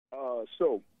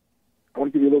So I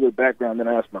want to give you a little bit of background, then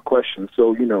I ask my question.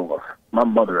 So, my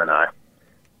mother and I,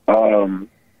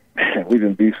 we've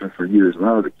been beefing for years. When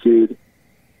I was a kid,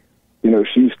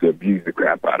 she used to abuse the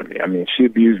crap out of me. I mean, she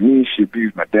abused me. She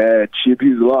abused my dad. She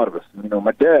abused a lot of us.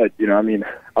 My dad,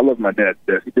 I love my dad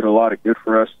to death. He did a lot of good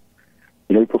for us.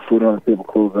 He put food on the table,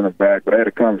 clothes on the back. But I had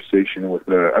a conversation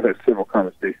I've had several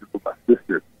conversations with my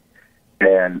sister.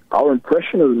 And our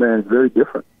impression of the man is very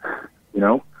different.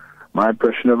 My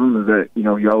impression of him is that,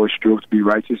 he always strove to be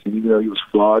righteous. And even though he was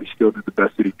flawed, he still did the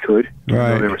best that he could.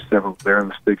 Right. There were several glaring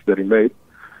mistakes that he made.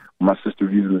 My sister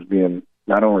views him as being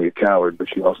not only a coward, but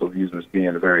she also views him as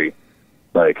being a very,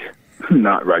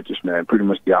 not righteous man. Pretty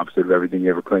much the opposite of everything he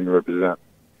ever claimed to represent.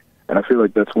 And I feel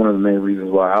like that's one of the main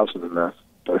reasons why our house is a mess.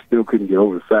 I still couldn't get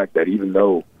over the fact that even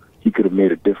though he could have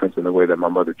made a difference in the way that my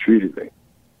mother treated me,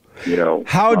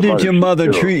 How did your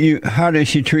mother treat you? How did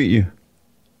she treat you?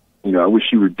 I wish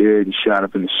she were dead and shot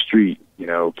up in the street.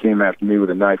 Came after me with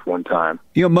a knife one time.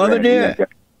 Your mother did?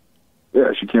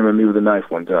 Yeah, she came at me with a knife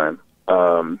one time.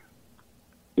 And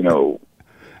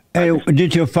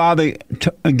did your father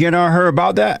get on her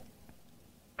about that?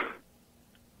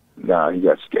 Nah, he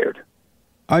got scared.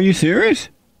 Are you serious?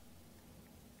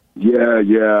 Yeah.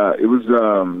 It was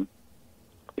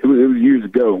years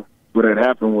ago. What had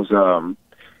happened was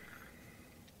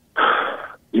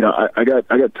I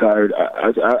got tired.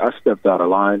 I stepped out of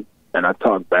line and I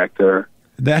talked back to her.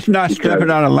 That's not stepping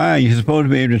out of line. You're supposed to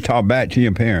be able to talk back to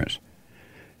your parents.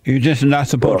 You're just not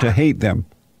supposed to hate them.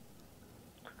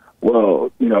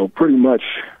 Well, pretty much,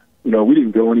 we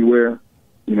didn't go anywhere.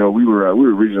 We were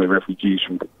originally refugees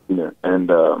from Trina,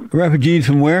 and refugees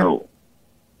from where?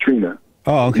 Trina.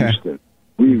 Oh, okay. Houston.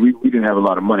 We didn't have a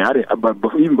lot of money. But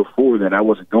even before then, I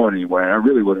wasn't going anywhere, and I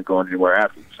really wasn't going anywhere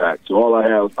after the fact. So all I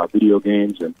had was my video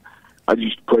games, and I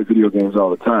used to play video games all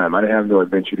the time. I didn't have no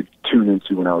adventure to tune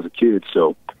into when I was a kid.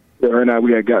 So her and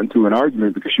we had gotten into an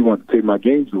argument because she wanted to take my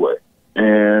games away,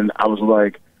 and I was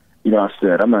like, I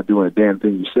said, I'm not doing a damn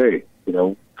thing you say.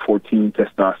 14,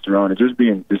 testosterone, and just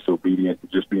being disobedient,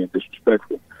 and just being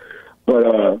disrespectful. But,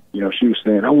 she was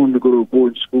saying, I wanted to go to a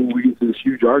boarding school. We get into this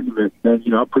huge argument. And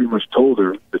then, I pretty much told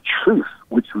her the truth,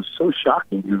 which was so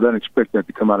shocking because I didn't expect that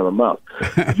to come out of my mouth.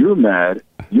 You're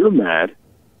mad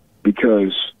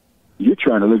because you're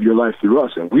trying to live your life through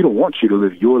us, and we don't want you to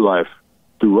live your life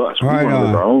through us. We want to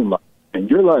live our own life. And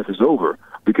your life is over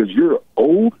because you're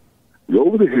old, you're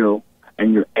over the hill,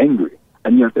 and you're angry.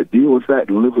 And you have to deal with that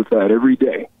and live with that every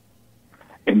day.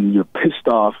 And you're pissed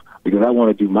off because I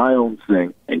want to do my own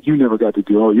thing, and you never got to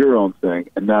do all your own thing,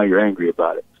 and now you're angry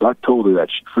about it. So I told her that.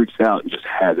 She freaks out and just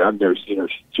has it. I've never seen her.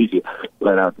 She just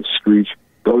let out the screech,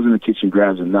 goes in the kitchen,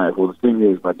 grabs a knife. Well, the thing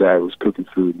is, my dad was cooking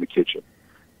food in the kitchen.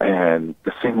 And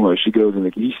the thing was, she goes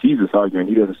in he sees us arguing.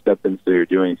 He doesn't step in or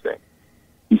do anything.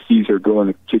 He sees her go in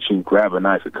the kitchen, grab a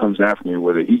knife, and comes after me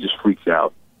with it. He just freaks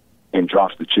out and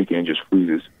drops the chicken and just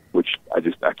freezes. Which I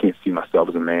can't see myself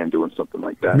as a man doing something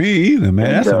like that. Me either, man.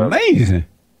 And, that's amazing.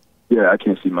 Yeah, I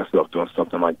can't see myself doing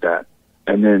something like that.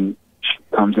 And then she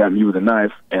comes at me with a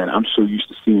knife, and I'm so used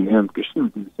to seeing him, because she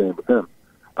would do the same with him.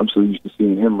 I'm so used to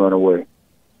seeing him run away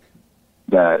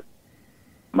that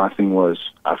my thing was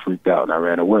I freaked out and I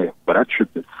ran away. But I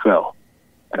tripped and fell,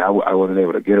 and I wasn't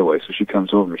able to get away. So she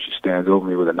comes over me. She stands over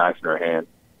me with a knife in her hand.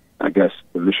 I guess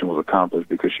the mission was accomplished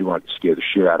because she wanted to scare the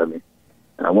shit out of me.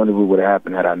 And I wonder what would have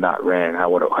happened had I not ran,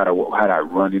 had I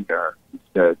run into her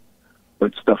instead.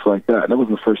 But stuff like that. And that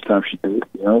wasn't the first time she did it,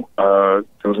 There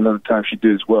was another time she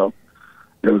did as well.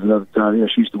 There was another time,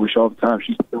 she used to wish all the time. She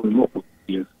used to tell me multiple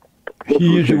years. She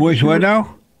used to wish what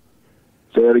now?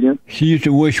 Say that again? She used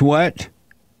to wish what?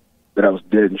 That I was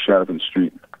dead and shot up in the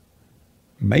street.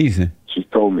 Amazing. She's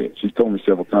told me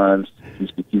several times. She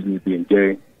used to accuse me of being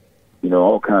gay,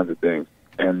 all kinds of things.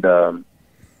 And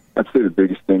I'd say the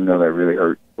biggest thing, though, that really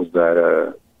hurt was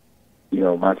that,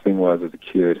 my thing was as a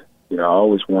kid, I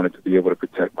always wanted to be able to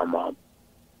protect my mom.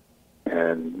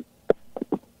 And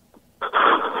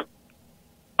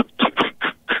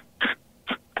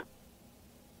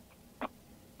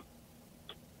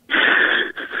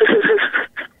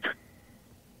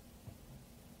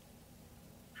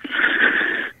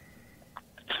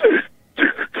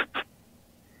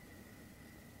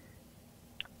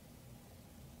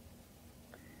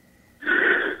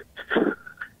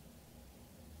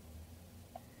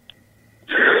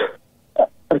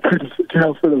I couldn't figure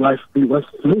out for the life of me why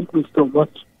she hated me so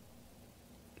much.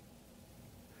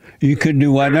 You couldn't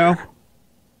do what now?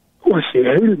 Well, she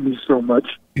hated me so much.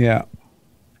 Yeah.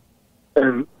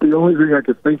 And the only thing I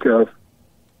could think of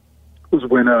was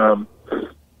when I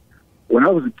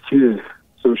was a kid.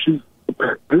 So this is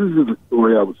the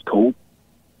story I was told.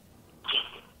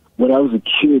 when I was a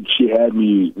kid, she had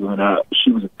me when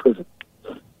she was in prison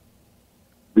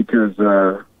because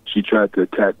she tried to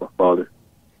attack my father.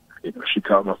 You know, she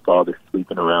caught my father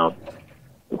sleeping around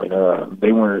when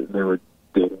they were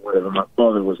dating, whatever. My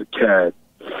father was a CAD,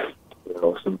 you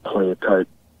know, some player type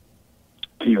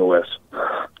POS,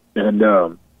 and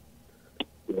you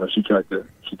know, she tried to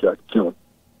kill him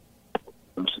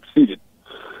and succeeded,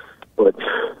 but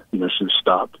you know, she was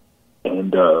stopped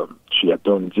and she got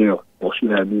thrown in jail. Well, she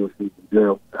had me with me in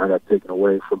jail. I got taken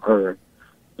away from her and,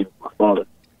 you know, my father.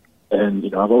 And, you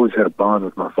know, I've always had a bond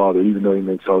with my father, even though he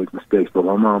makes all these mistakes. But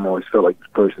my mom always felt like this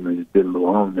person that just didn't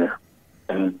belong there.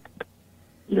 And,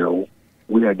 you know,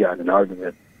 we had gotten an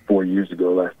argument 4 years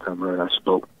ago last time her and I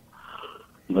spoke.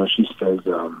 You know, she says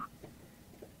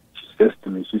to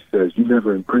me, she says, you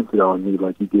never imprinted on me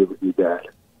like you did with your dad.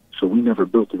 So we never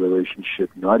built a relationship.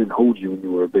 You know, I didn't hold you when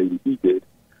you were a baby. He did.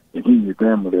 And he and your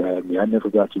grandmother had me. I never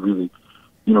got to really,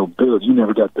 you know, build. You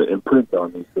never got the imprint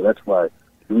on me. So that's why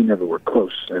we never were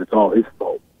close. And it's all his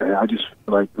fault. And I just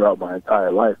feel like throughout my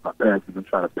entire life, my parents have been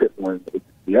trying to pit one against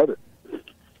the other.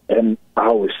 And I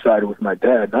always sided with my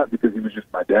dad, not because he was just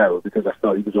my dad, but because I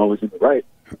felt he was always in the right.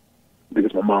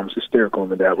 Because my mom was hysterical and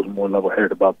my dad was more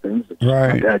level-headed about things.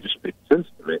 Right. My dad just made sense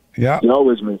to me. Yeah. He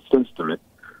always made sense to me.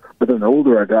 But then the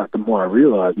older I got, the more I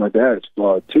realized my dad is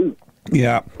flawed too.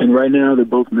 Yeah. And right now, they're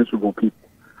both miserable people.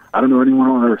 I don't know anyone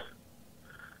on earth.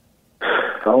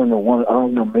 I don't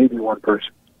know maybe one person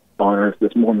on earth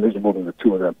that's more miserable than the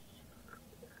two of them.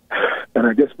 And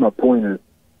I guess my point is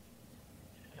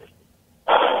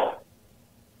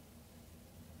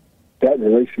that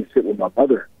relationship with my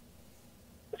mother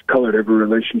has colored every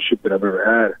relationship that I've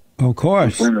ever had. Of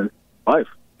course. With women in life.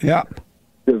 Yeah.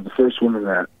 It was the first woman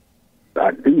that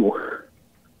I knew.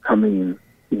 I mean,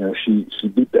 you know, she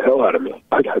beat the hell out of me.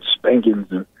 I got spankings,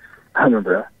 and I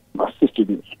remember my sister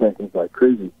getting spankings like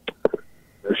crazy.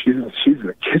 She's in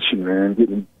the kitchen, man,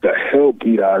 getting the hell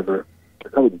beat out of her.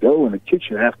 I would go in the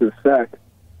kitchen after the fact,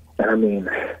 and I mean,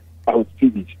 I would see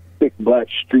these thick black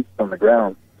streaks on the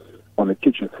ground, on the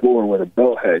kitchen floor where the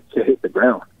belt had hit the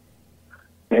ground.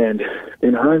 And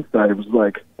in hindsight, it was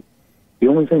like, the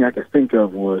only thing I could think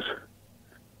of was,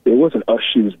 it wasn't us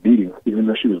she was beating, even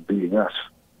though she was beating us.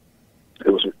 It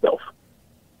was herself.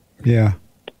 Yeah.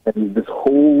 And this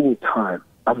whole time,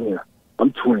 I mean,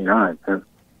 I'm 29, man.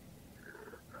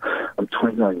 I'm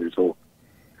 29 years old.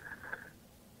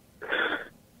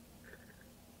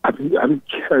 I've been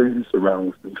carrying this around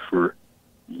with me for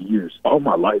years, all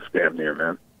my life, damn near,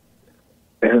 man.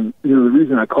 And, you know, the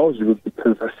reason I called you is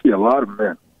because I see a lot of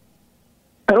men.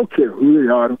 I don't care who they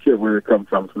are. I don't care where they come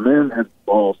from. If a man has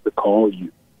balls to call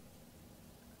you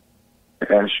and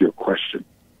ask you a question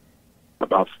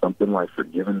about something like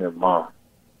forgiving their mom,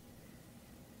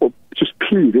 or just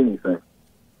period anything,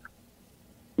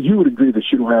 you would agree that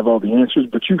you don't have all the answers,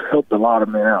 but you've helped a lot of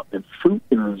men out. And fruit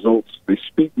and results, they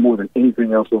speak more than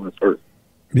anything else on this earth.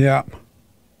 Yeah.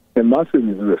 And my thing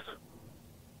is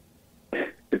this.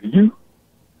 If you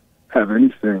have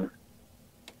anything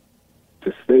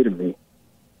to say to me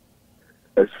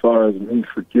as far as me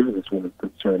forgiving this woman is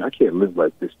concerned, I can't live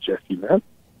like this, Jesse, man.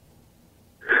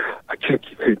 I can't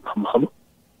keep hating my mama.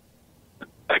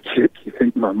 I can't keep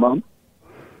hating my mom.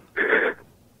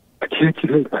 I can't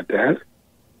keep hating my dad.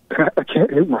 I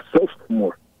can't hate myself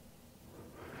anymore.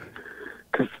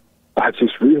 Because I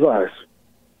just realized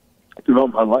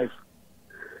throughout my life,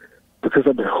 because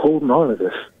I've been holding on to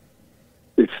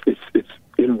this, it's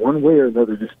in one way or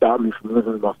another just stopped me from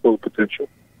living my full potential.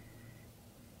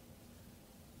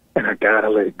 And I gotta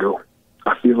let it go.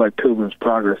 I feel like Pilgrim's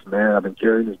Progress, man. I've been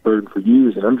carrying this burden for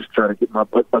years, and I'm just trying to get my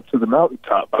butt up to the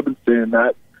mountaintop. I've been saying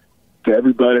that to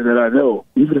everybody that I know.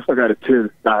 Even if I got to tear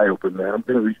the sky open, man, I'm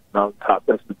going to reach the mountaintop.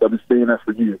 I've been saying that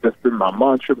for years. That's been my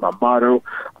mantra, my motto.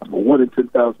 I'm a 1 in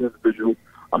 10,000 individual.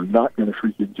 I'm not going to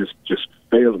freaking just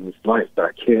fail in this life. That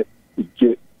I can't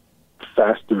get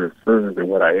faster and further than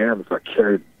what I am if I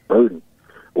carry the burden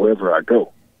wherever I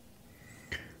go.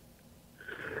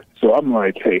 So I'm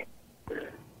like, hey,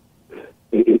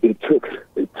 it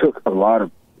took a lot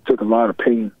of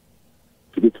pain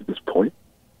to get to this point.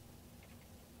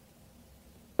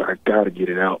 But I got to get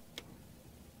it out.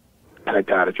 And I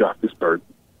got to drop this burden.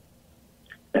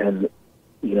 And,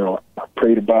 you know, I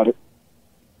prayed about it.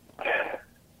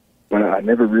 But I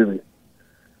never really.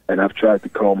 And I've tried to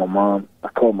call my mom. I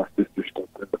called my sister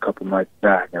a couple nights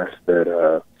back, and I said,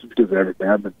 just because of everything,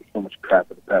 I've been through so much crap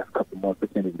in the past couple months, I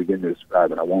can't even begin to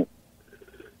describe it. I won't.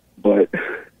 But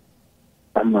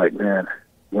I'm like, man,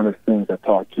 one of the things I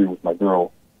talked to with my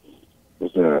girl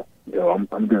was,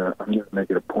 I'm gonna make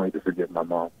it a point to forgive my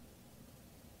mom,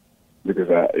 because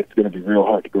it's gonna be real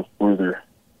hard to go further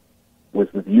with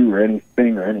you or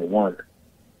anything or anyone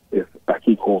if I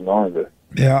keep holding on to it.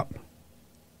 Yeah.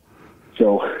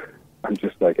 So I'm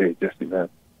just like, hey, Jesse, man.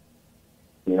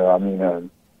 You know, I mean,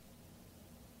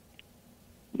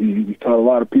 you taught a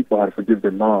lot of people how to forgive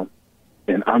their mom,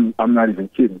 and I'm not even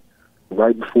kidding.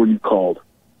 Right before you called,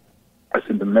 I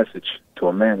sent a message to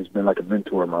a man who's been like a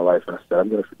mentor in my life, and I said, I'm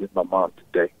going to forgive my mom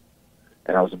today.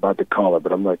 And I was about to call her,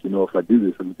 but I'm like, you know, if I do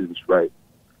this, I'm going to do this right.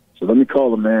 So let me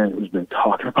call a man who's been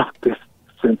talking about this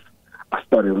since I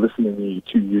started listening to you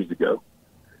 2 years ago.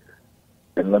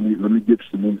 And let me get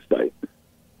some insight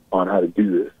on how to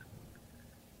do this.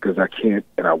 Because I can't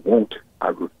and I won't.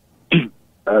 I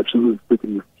absolutely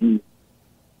freaking refuse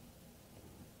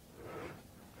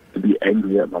to be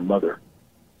angry at my mother.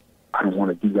 I don't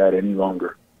want to do that any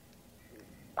longer.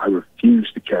 I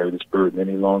refuse to carry this burden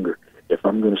any longer. If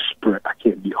I'm going to sprint, I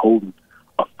can't be holding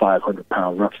a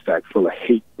 500-pound rucksack full of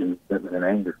hate and resentment and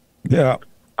anger. Yeah.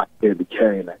 I can't be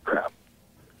carrying that crap.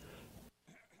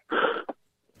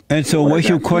 And so what's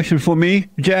your question for me,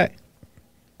 Jack?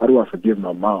 How do I forgive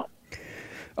my mom?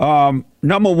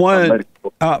 Number one,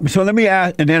 so let me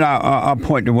ask, and then I'll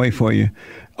point the way for you.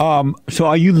 So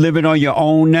are you living on your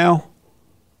own now?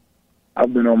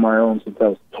 I've been on my own since I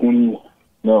was 20.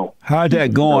 No. How's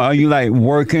that going? Are you like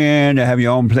working and have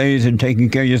your own place and taking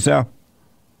care of yourself?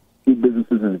 2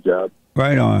 businesses and a job.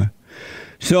 Right on.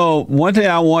 So one thing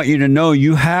I want you to know,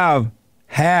 you have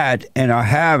had and are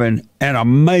having an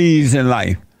amazing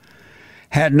life.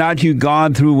 Had not you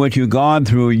gone through what you've gone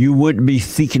through, you wouldn't be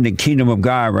seeking the kingdom of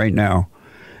God right now.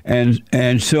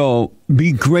 And so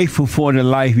be grateful for the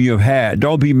life you have had.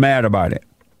 Don't be mad about it.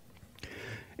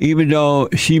 Even though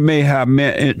she may have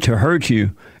meant it to hurt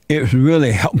you, it's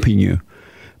really helping you.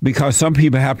 Because some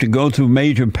people have to go through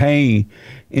major pain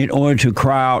in order to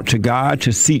cry out to God,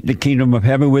 to seek the kingdom of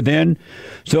heaven within.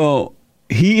 So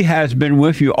he has been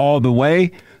with you all the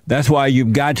way. That's why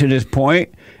you've got to this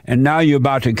point, and now you're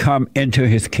about to come into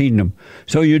his kingdom.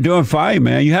 So you're doing fine,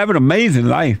 man. You have an amazing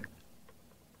life.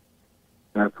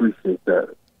 I appreciate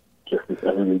that, Jesse.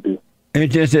 I really do.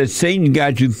 It's just that Satan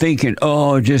got you thinking,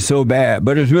 oh, it's just so bad.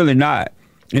 But it's really not.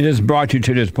 It just brought you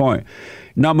to this point.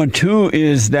 Number 2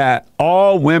 is that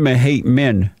all women hate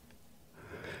men.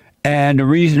 And the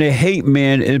reason they hate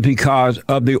men is because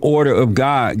of the order of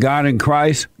God. God in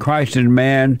Christ, Christ in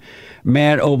man,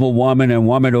 man over woman, and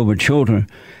woman over children.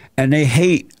 And they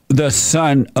hate the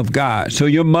Son of God. So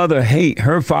your mother hate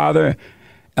her father,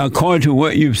 according to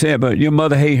what you've said, but your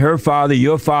mother hate her father,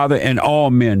 your father, and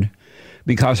all men,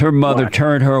 because her mother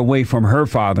turned her away from her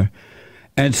father.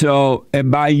 And so,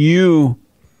 and by you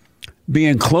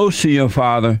being close to your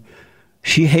father,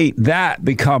 she hate that,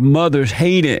 because mothers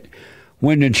hate it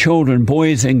when the children,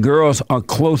 boys and girls, are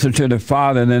closer to the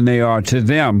father than they are to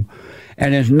them.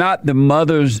 And it's not the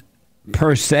mothers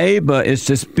per se, but it's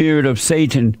the spirit of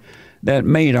Satan that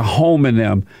made a home in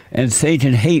them. And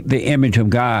Satan hate the image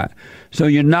of God. So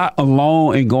you're not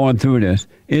alone in going through this.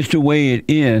 It's the way it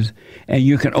is. And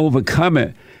you can overcome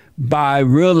it by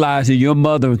realizing your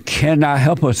mother cannot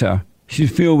help herself.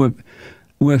 She's filled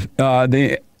with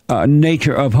the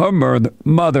nature of her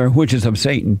mother, which is of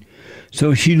Satan.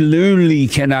 So she literally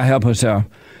cannot help herself.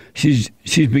 She's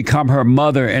become her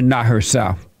mother and not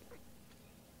herself.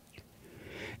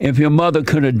 If your mother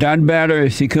could have done better,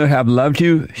 if she could have loved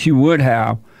you, she would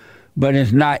have. But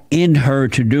it's not in her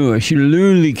to do it. She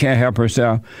literally can't help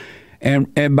herself.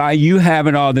 And by you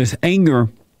having all this anger,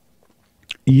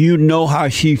 you know how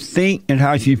she think and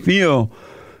how she feel,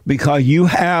 because you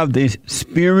have this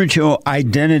spiritual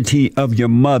identity of your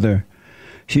mother.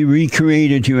 She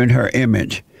recreated you in her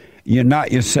image. You're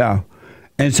not yourself.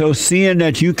 And so seeing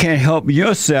that you can't help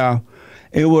yourself,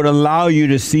 it would allow you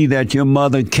to see that your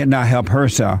mother cannot help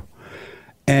herself.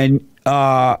 And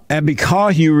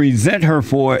because you resent her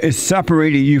for it, it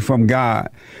separated you from God.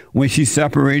 When she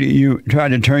separated you, tried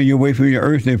to turn you away from your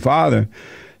earthly father.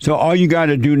 So all you got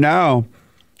to do now,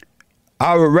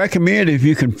 I would recommend, if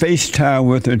you can FaceTime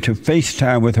with her, to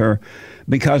FaceTime with her.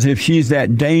 Because if she's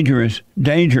that dangerous,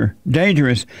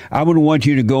 I wouldn't want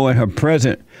you to go in her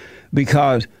presence,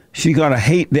 because she's going to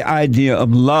hate the idea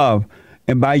of love.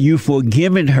 And by you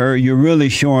forgiving her, you're really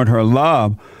showing her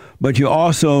love. But you're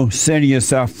also setting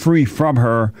yourself free from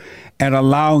her and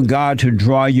allowing God to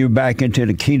draw you back into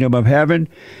the kingdom of heaven.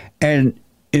 And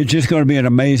it's just going to be an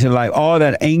amazing life. All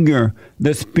that anger,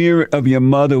 the spirit of your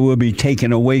mother will be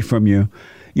taken away from you.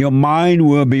 Your mind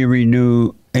will be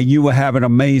renewed, and you will have an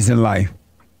amazing life.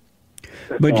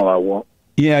 That's all I want.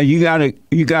 Yeah, you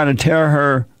gotta tell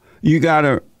her, you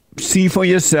gotta see for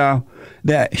yourself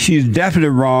that she's definitely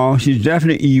wrong, she's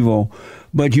definitely evil,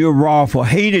 but you're wrong for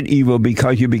hating evil,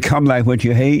 because you become like what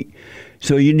you hate.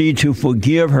 So you need to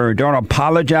forgive her. Don't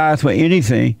apologize for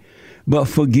anything, but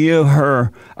forgive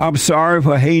her. I'm sorry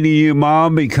for hating you,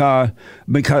 Mom, because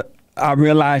I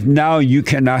realize now you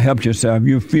cannot help yourself.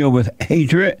 You're filled with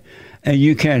hatred, and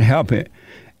you can't help it.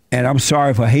 And I'm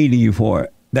sorry for hating you for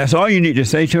it. That's all you need to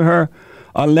say to her,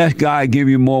 unless God give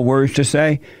you more words to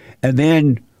say. And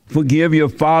then forgive your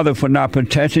father for not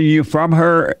protecting you from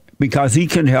her, because he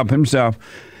couldn't help himself.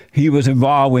 He was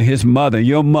involved with his mother.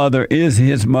 Your mother is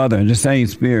his mother, the same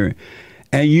spirit.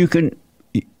 And you can,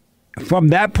 from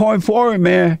that point forward,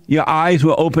 man, your eyes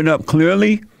will open up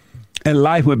clearly and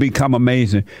life will become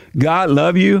amazing. God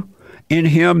love you. In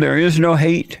him, there is no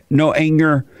hate, no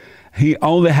anger. He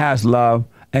only has love,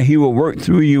 and he will work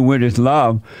through you with his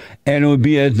love. And it will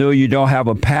be as though you don't have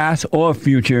a past or a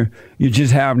future. You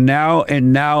just have now,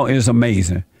 and now is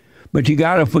amazing. But you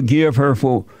got to forgive her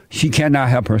for she cannot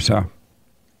help herself.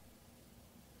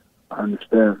 I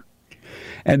understand.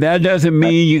 And that doesn't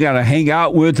mean you got to hang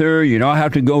out with her. You don't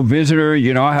have to go visit her.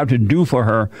 You don't have to do for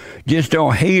her. Just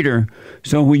don't hate her.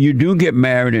 So when you do get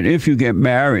married, and if you get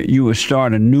married, you will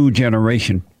start a new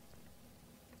generation.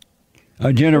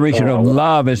 A generation of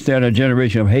love instead of a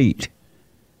generation of hate.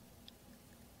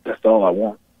 That's all I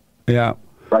want. Yeah.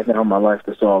 Right now in my life,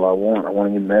 that's all I want. I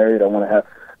want to get married. I want to have,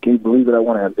 can you believe it? I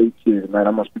want to have 8 kids, man.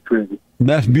 I must be crazy.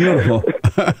 That's beautiful.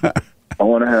 I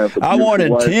want to have I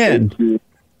wanted wife, 10.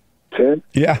 10?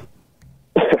 Yeah.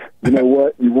 You know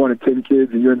what? You wanted 10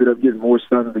 kids, and you ended up getting more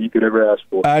sons than you could ever ask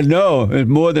for. I know. It's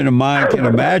more than a mind can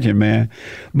imagine, man.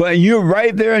 But you're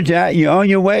right there, Jack. You're on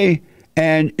your way.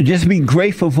 And just be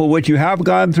grateful for what you have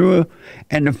gone through,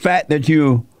 and the fact that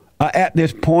you are at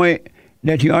this point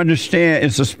that you understand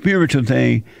it's a spiritual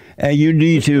thing, and you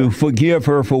need to forgive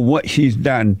her for what she's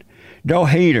done. Don't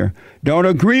hate her. Don't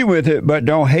agree with it, but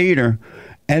don't hate her.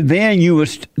 And then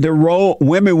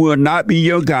women will not be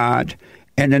your God.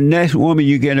 And the next woman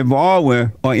you get involved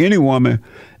with, or any woman,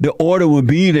 the order will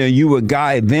be there. You will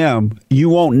guide them. You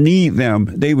won't need them.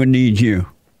 They will need you.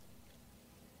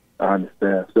 I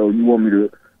understand. So you want me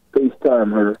to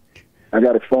FaceTime her? I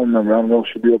got a phone number. I don't know if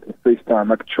she'll be able to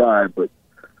FaceTime. I could try, but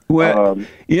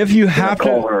if you have to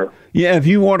call her. Yeah, if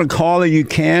you want to call her, you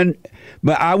can.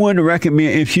 But I wouldn't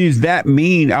recommend, if she's that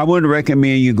mean, I wouldn't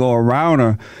recommend you go around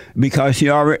her, because she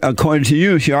already, according to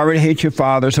you, she already hates your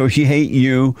father, so she hates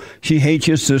you. She hates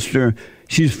your sister.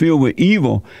 She's filled with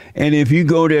evil. And if you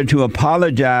go there to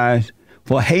apologize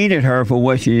for hating her for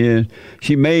what she is,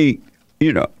 she may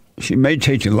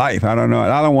take your life. I don't know.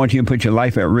 I don't want you to put your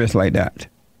life at risk like that.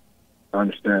 I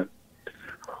understand.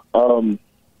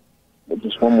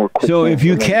 Just one more quick So thing. if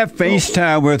you can't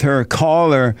FaceTime with her,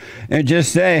 call her and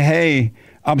just say, hey,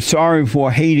 I'm sorry for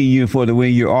hating you for the way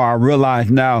you are. I realize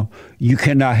now you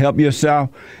cannot help yourself,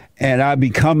 and I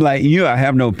become like you. I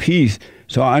have no peace.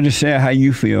 So I understand how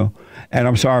you feel, and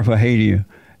I'm sorry for hating you.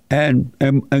 And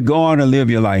go on and live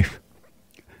your life.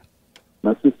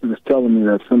 My sister was telling me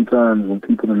that sometimes when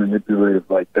people are manipulative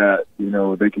like that,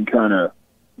 they can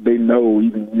they know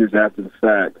even years after the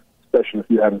fact, especially if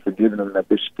you haven't forgiven them, that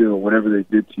they're still, whatever they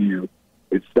did to you,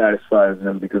 it satisfies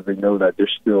them because they know that they're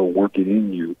still working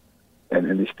in you,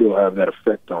 and they still have that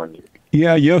effect on you.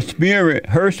 Yeah,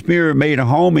 her spirit made a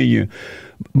home in you.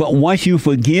 But once you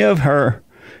forgive her,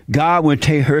 God will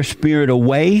take her spirit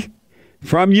away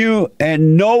from you,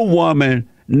 and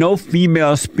no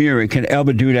female spirit can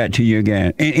ever do that to you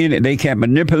again. They can't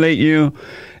manipulate you.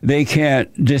 They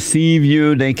can't deceive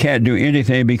you. They can't do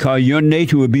anything, because your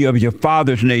nature will be of your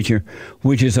Father's nature,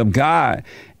 which is of God.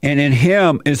 And in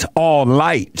him, it's all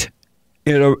light.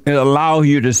 It allows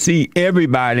you to see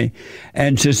everybody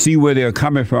and to see where they're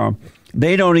coming from.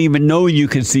 They don't even know you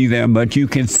can see them, but you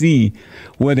can see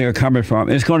where they're coming from.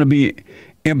 It's going to be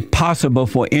impossible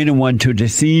for anyone to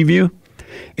deceive you.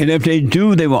 And if they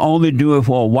do, they will only do it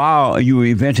for a while, and you will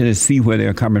eventually see where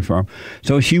they're coming from.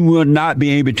 So she will not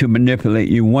be able to manipulate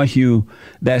you once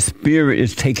that spirit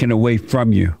is taken away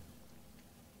from you.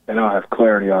 And I'll have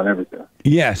clarity on everything.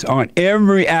 Yes, on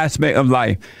every aspect of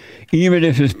life. Even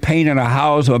if it's painting a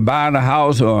house or buying a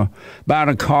house or buying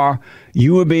a car,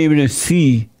 you will be able to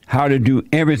see how to do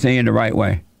everything in the right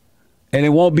way. And it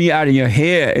won't be out of your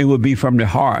head. It will be from the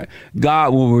heart.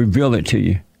 God will reveal it to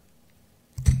you.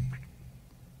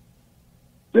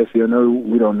 Jesse, I know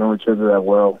we don't know each other that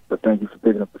well, but thank you for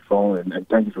picking up the phone, and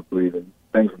thank you for believing.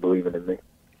 Thanks for believing in me.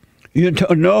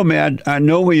 No, man, I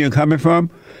know where you're coming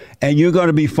from, and you're going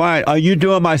to be fine. Are you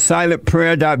doing my silent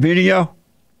prayer video?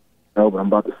 No, but I'm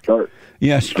about to start.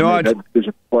 Yeah, start. I made that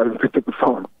decision before I even picked up the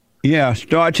phone. Yeah,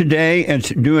 start today and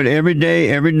do it every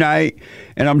day, every night.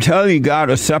 And I'm telling you, God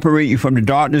will separate you from the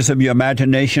darkness of your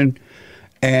imagination,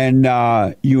 and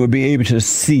you will be able to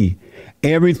see.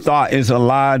 Every thought is a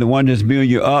lie. The ones that build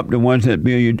you up, the ones that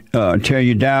build you, tear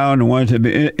you down, the ones that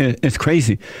it's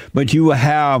crazy. But you will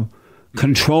have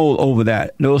control over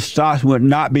that. Those thoughts will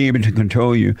not be able to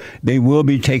control you. They will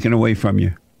be taken away from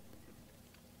you.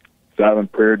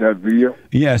 Silentprayer.video?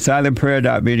 Yeah,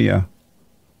 silentprayer.video.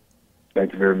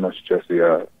 Thank you very much, Jesse.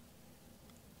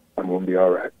 I'm going to be all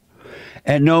right.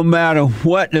 And no matter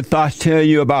what the thoughts tell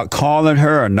you about calling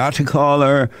her or not to call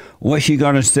her, what she's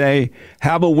going to say,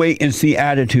 have a wait and see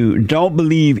attitude. Don't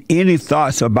believe any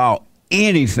thoughts about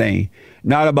anything,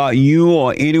 not about you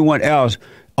or anyone else.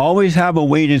 Always have a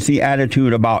wait and see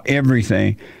attitude about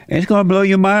everything. It's going to blow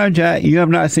your mind, Jack. You have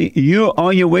not seen, you're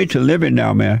on your way to living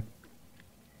now, man.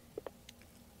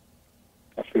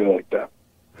 I feel like that.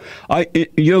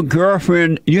 Your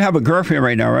girlfriend, you have a girlfriend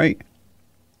right now, right?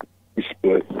 We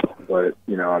split. But,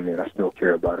 you know, I mean, I still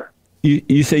care about her.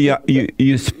 You say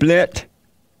you split?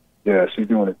 Yeah, she's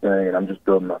doing her thing, and I'm just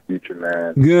building my future,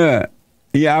 man. Good.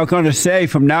 Yeah, I was going to say,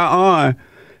 from now on,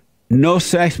 no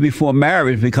sex before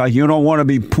marriage because you don't want to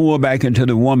be pulled back into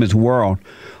the woman's world.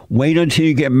 Wait until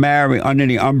you get married under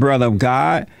the umbrella of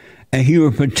God, and He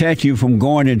will protect you from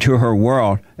going into her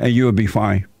world, and you will be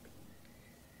fine.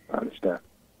 I understand.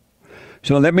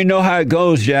 So let me know how it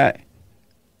goes, Jack.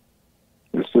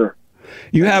 Yes, sir.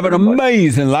 You have an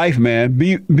amazing life, man.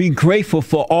 Be grateful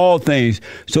for all things.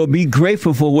 So be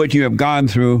grateful for what you have gone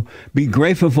through. Be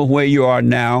grateful for where you are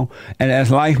now. And as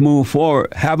life moves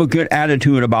forward, have a good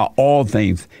attitude about all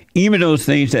things, even those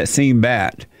things that seem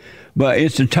bad. But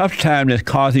it's a tough time that's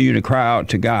causing you to cry out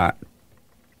to God.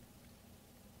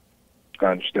 I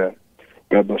understand.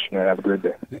 God bless you, man. Have a great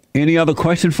day. Any other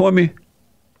question for me?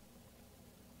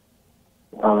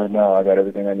 No, I got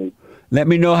everything I need. Let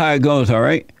me know how it goes, all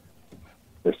right?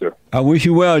 Yes, sir. I wish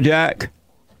you well, Jack.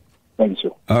 Thank you,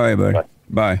 sir. All right, buddy.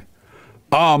 Bye.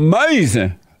 Bye.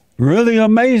 Amazing. Really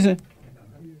amazing.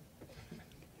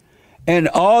 And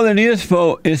all it is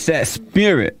for is that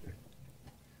spirit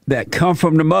that come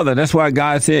from the mother. That's why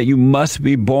God said you must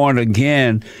be born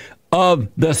again of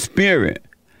the spirit.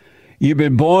 You've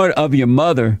been born of your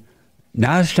mother.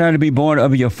 Now it's time to be born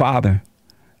of your father.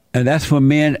 And that's for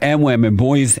men and women,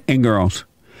 boys and girls.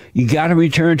 You got to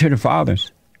return to the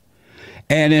fathers.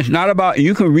 And it's not about,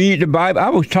 you can read the Bible. I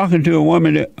was talking to a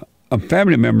woman, a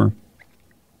family member,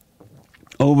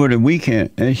 over the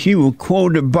weekend, and she would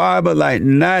quote the Bible like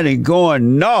 90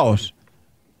 going north.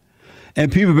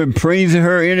 And people have been praising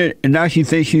her in it, and now she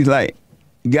thinks she's like,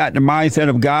 got the mindset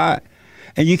of God,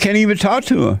 and you can't even talk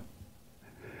to her.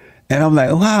 And I'm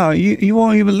like, wow, you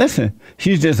won't even listen.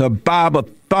 She's just a Bible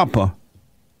thumper,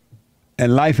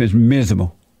 and life is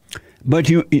miserable. But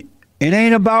it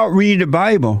ain't about reading the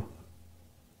Bible.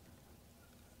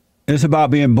 It's about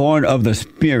being born of the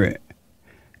Spirit.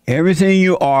 Everything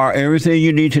you are, everything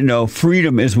you need to know,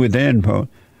 freedom is within, bro.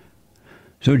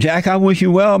 So, Jack, I wish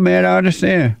you well, man. I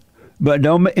understand. But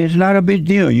it's not a big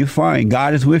deal. You're fine.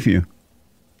 God is with you.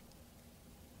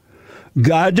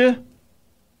 God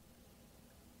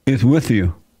is with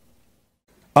you.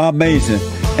 Amazing.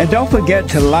 And don't forget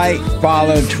to like,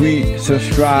 follow, tweet,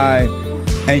 subscribe,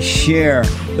 and share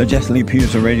the Jesse Lee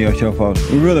Peterson radio show, folks.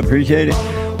 We really appreciate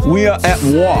it. We are at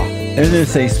war. It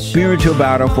is a spiritual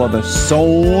battle for the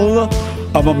soul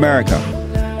of America.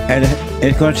 And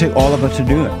it's going to take all of us to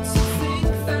do it.